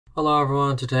Hello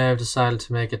everyone, today I've decided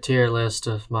to make a tier list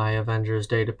of my Avengers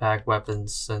data pack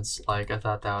weapons since I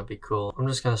thought that would be cool. I'm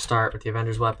just going to start with the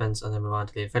Avengers weapons and then move on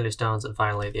to the Infinity Stones and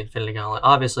finally the Infinity Gauntlet.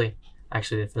 Obviously,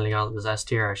 actually the Infinity Gauntlet was S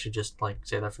tier. I should just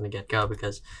say that from the get-go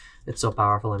because it's so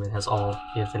powerful. I mean, it has all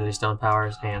the Infinity Stone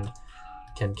powers and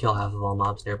can kill half of all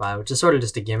mobs nearby, which is sort of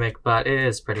just a gimmick, but it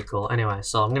is pretty cool. Anyway,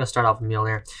 so I'm going to start off with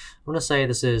Mjolnir. I'm going to say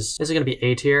this is going to be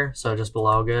A tier, so just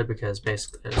below good because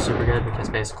basically, super good because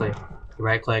basically you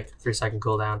right click, 3-second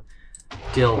cooldown,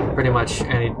 deal pretty much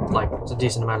a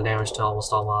decent amount of damage to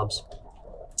almost all mobs.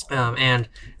 And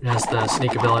it has the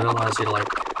sneak ability that allows you to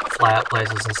fly up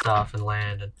places and stuff and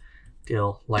land and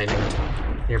deal lightning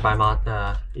to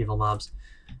nearby evil mobs.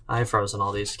 I've frozen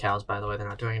all these cows, by the way, they're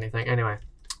not doing anything. Anyway.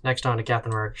 Next on to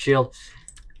Captain America Shield.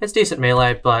 It's decent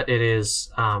melee, but it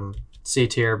is C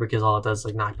tier because all it does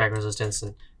is knockback resistance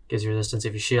and gives you resistance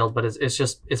if you shield, but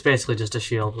it's basically just a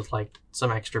shield with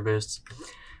some extra boosts.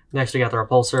 Next we got the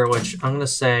Repulsor, which I'm gonna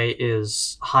say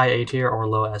is high A tier or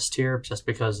low S tier just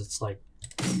because it's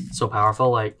so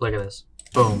powerful. Look at this.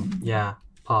 Boom. Yeah.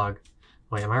 Pog.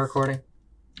 Wait, am I recording?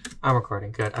 I'm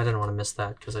recording. Good. I didn't want to miss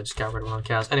that because I just got rid of one of the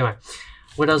cows. Anyway.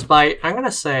 Widow's Bite, I'm going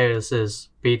to say this is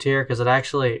B tier because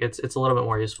it's a little bit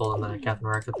more useful than the Captain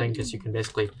America thing because you can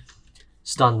basically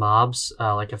stun mobs.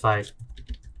 If I...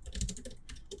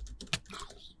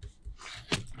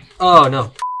 Oh,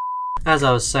 no. As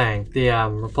I was saying, the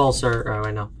Repulsor... Oh,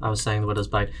 wait, no. I was saying the Widow's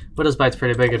Bite. Widow's Bite's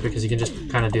pretty big because you can just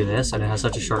kind of do this and it has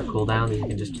such a short cooldown that you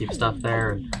can just keep stuff there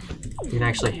and you can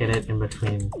actually hit it in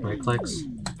between right clicks.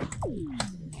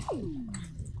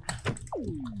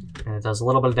 And it does a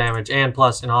little bit of damage, and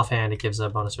plus, in offhand, it gives a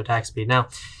bonus to attack speed. Now,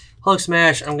 Hulk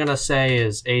Smash, I'm going to say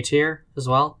is A tier as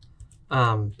well,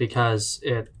 because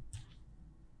it...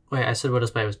 Wait, I said Widow's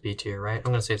Bite was B tier, right? I'm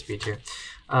going to say it's B tier.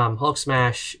 Hulk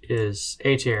Smash is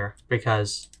A tier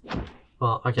because...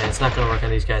 Well, okay, it's not going to work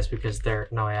on these guys because they're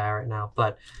no AI right now,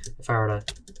 but if I were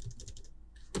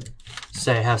to,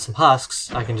 say, have some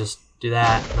husks, I can just do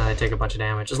that, and then they take a bunch of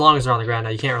damage. As long as they're on the ground.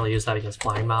 Now, you can't really use that against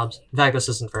flying mobs. In fact, this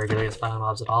isn't very good against flying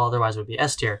mobs at all. Otherwise, it would be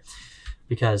S tier.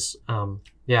 Because,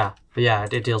 yeah. But yeah,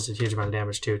 it deals a huge amount of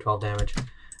damage too, 12 damage.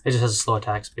 It just has a slow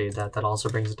attack speed. That also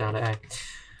brings it down to A.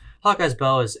 Hawkeye's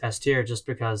Bow is S tier just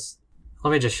because... Let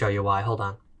me just show you why. Hold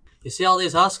on. You see all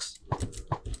these husks?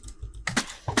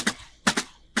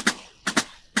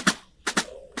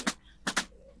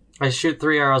 I shoot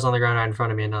 3 arrows on the ground right in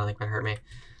front of me and nothing can hurt me.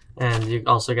 And you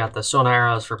also got the Sona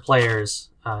arrows for players,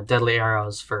 deadly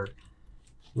arrows for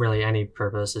really any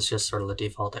purpose. It's just sort of the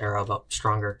default arrow, but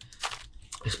stronger.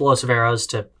 Explosive arrows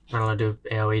to, I don't know, do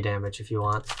AoE damage if you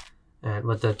want. And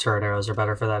with the turret arrows are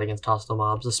better for that against hostile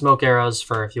mobs. The smoke arrows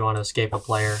for if you want to escape a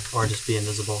player or just be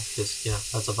invisible, because,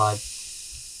 that's a vibe.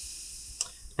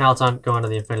 Now let's go on to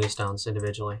the Infinity Stones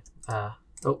individually.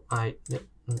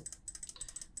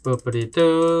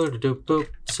 Boopity-doo-doo-boop.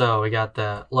 So we got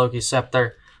the Loki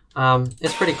Scepter.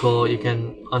 It's pretty cool. You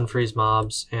can unfreeze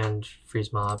mobs and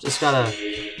freeze mobs. It's got a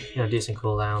decent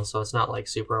cooldown, so it's not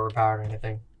super overpowered or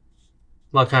anything.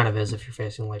 Well, it kind of is if you're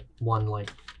facing one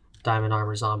diamond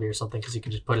armor zombie or something, because you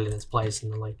can just put it in its place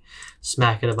and then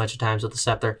smack it a bunch of times with the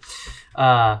scepter.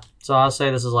 So I'll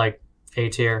say this is A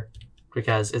tier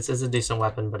because it's a decent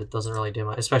weapon, but it doesn't really do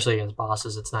much, especially against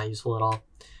bosses. It's not useful at all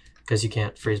because you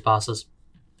can't freeze bosses.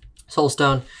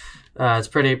 Soulstone. It's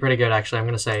pretty good, actually. I'm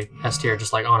going to say S tier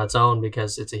just on its own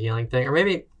because it's a healing thing. Or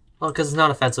maybe, well, because it's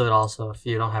not offensive at all, so if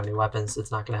you don't have any weapons, it's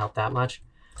not going to help that much.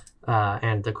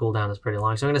 And the cooldown is pretty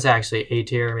long. So I'm going to say actually A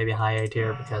tier, maybe high A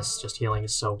tier, because just healing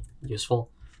is so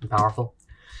useful and powerful.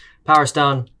 Power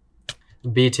Stone,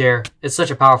 B tier. It's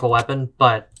such a powerful weapon,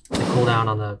 but the cooldown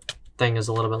on the thing is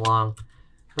a little bit long.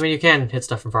 I mean, you can hit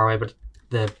stuff from far away, but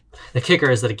the kicker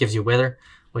is that it gives you Wither,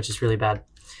 which is really bad.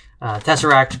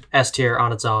 Tesseract, S tier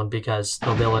on its own because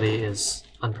mobility is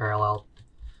unparalleled.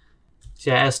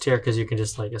 So yeah, S tier because you can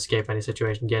just escape any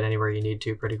situation, get anywhere you need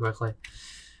to pretty quickly.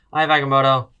 Eye of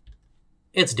Agamotto,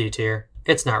 it's D tier.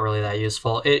 It's not really that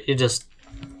useful. It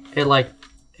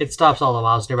stops all the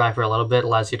mobs nearby for a little bit,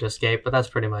 allows you to escape, but that's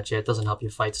pretty much it. It doesn't help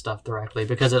you fight stuff directly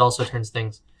because it also turns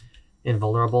things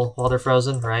invulnerable while they're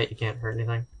frozen, right? You can't hurt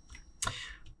anything.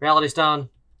 Reality Stone,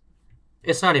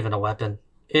 it's not even a weapon.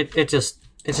 It just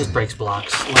breaks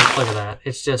blocks. Look at that.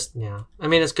 It's just, yeah. I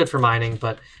mean, it's good for mining,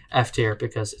 but F tier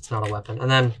because it's not a weapon.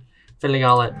 And then Infinity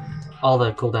Gauntlet, all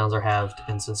the cooldowns are halved,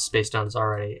 and since Space Stone is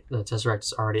already, the Tesseract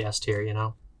is already S tier,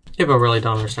 People really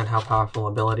don't understand how powerful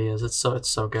mobility is. It's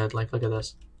so good. Look at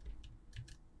this.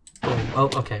 Boom. Oh,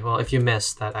 okay. Well, if you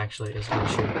miss, that actually is an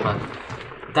issue. But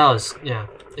that was, yeah.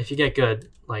 If you get good,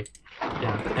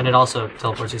 yeah. And it also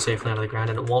teleports you safely onto the ground,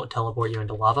 and it won't teleport you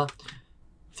into lava,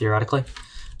 theoretically.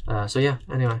 So yeah,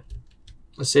 anyway.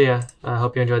 Let's see ya. I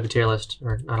hope you enjoyed the tier list,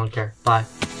 or I don't care. Bye.